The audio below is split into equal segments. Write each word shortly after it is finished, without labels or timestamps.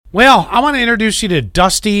Well, I want to introduce you to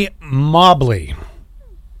Dusty Mobley.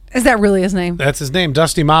 Is that really his name? That's his name,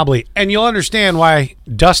 Dusty Mobley. And you'll understand why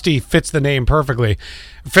Dusty fits the name perfectly,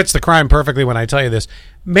 fits the crime perfectly when I tell you this.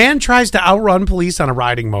 Man tries to outrun police on a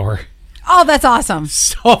riding mower. Oh, that's awesome.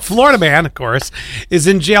 So a Florida man, of course, is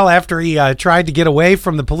in jail after he tried to get away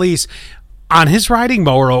from the police on his riding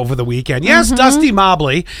mower over the weekend. Yes, Dusty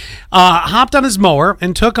Mobley hopped on his mower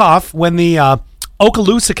and took off when the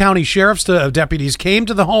Okaloosa County Sheriff's deputies came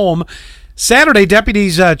to the home. Saturday,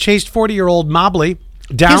 deputies chased 40-year-old Mobley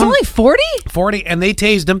down. He's only 40? 40, and they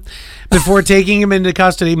tased him before taking him into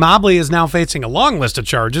custody. Mobley is now facing a long list of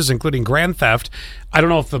charges, including grand theft. I don't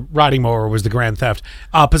know if the riding mower was the grand theft.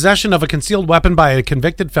 Possession of a concealed weapon by a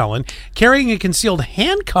convicted felon, carrying a concealed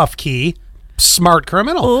handcuff key, smart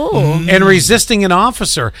criminal, and resisting an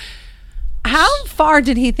officer. How far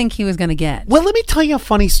did he think he was going to get? Well, let me tell you a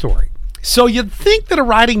funny story. So you'd think that a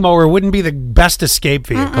riding mower wouldn't be the best escape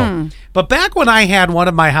vehicle. But back when I had one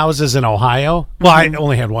of my houses in Ohio, well, I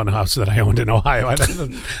only had one house that I owned in Ohio. I have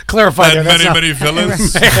to clarify that. Many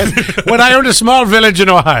villas. When I owned a small village in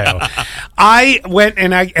Ohio, I went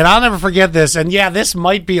and I'll never forget this. And yeah, this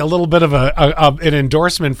might be a little bit of an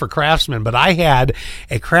endorsement for Craftsman, but I had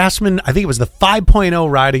a Craftsman. I think it was the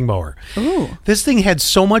 5.0 riding mower. Ooh. This thing had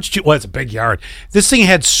so much juice. Well, it's a big yard. This thing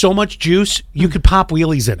had so much juice, you could pop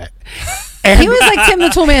wheelies in it. And, He was like Tim the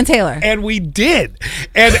Toolman Taylor. and we did.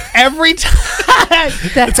 And every time,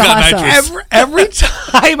 That's got awesome. nitrous. every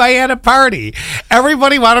time I had a party,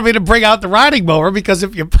 everybody wanted me to bring out the riding mower because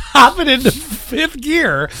if you pop it into fifth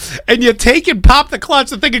gear and you take and pop the clutch,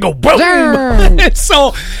 the thing can go boom. Darn.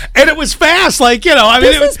 and it was fast. Like, you know, I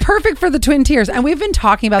mean, This is perfect for the Twin Tiers. And we've been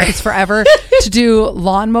talking about this forever to do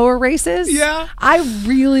lawnmower races. Yeah. I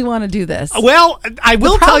really want to do this. well, I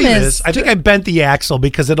will tell you problem this. is- I think I bent the axle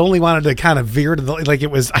because it only wanted to kind of veer to the, like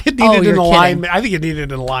it was, it needed an you're alignment. kidding. I think it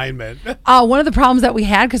needed an alignment. One of the problems that we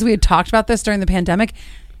had, because we had talked about this during the pandemic,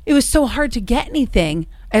 it was so hard to get anything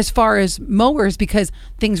as far as mowers because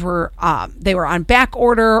things were they were on back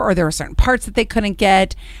order or there were certain parts that they couldn't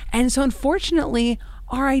get. And so unfortunately,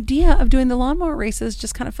 our idea of doing the lawnmower races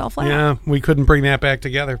just kind of fell flat. Yeah, we couldn't bring that back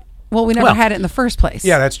together. Well, we never Well, had it in the first place.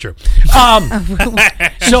 Yeah, that's true.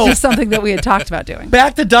 It's So just something that we had talked about doing.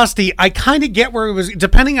 back to Dusty, I kind of get where it was,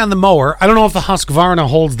 depending on the mower. I don't know if the Husqvarna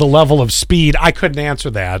holds the level of speed. I couldn't answer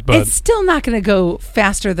that, but It's still not going to go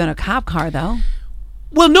faster than a cop car, though.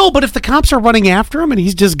 well, no. But if the cops are running after him and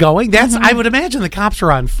he's just going, that's I would imagine the cops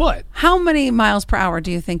are on foot. How many miles per hour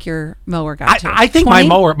do you think your mower got to? I think 20?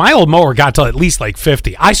 my old mower got to at least like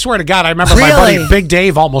 50. I swear to God, I remember my Really? buddy Big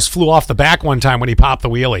Dave almost flew off the back one time when he popped the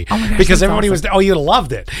wheelie. Oh my gosh, because that's everybody awesome. was, you'd have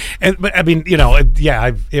loved it. And but I mean, you know,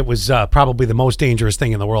 it was probably the most dangerous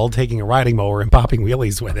thing in the world, taking a riding mower and popping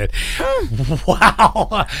wheelies with it.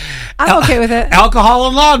 Wow. I'm okay with it. Alcohol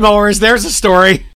and lawnmowers. There's a story.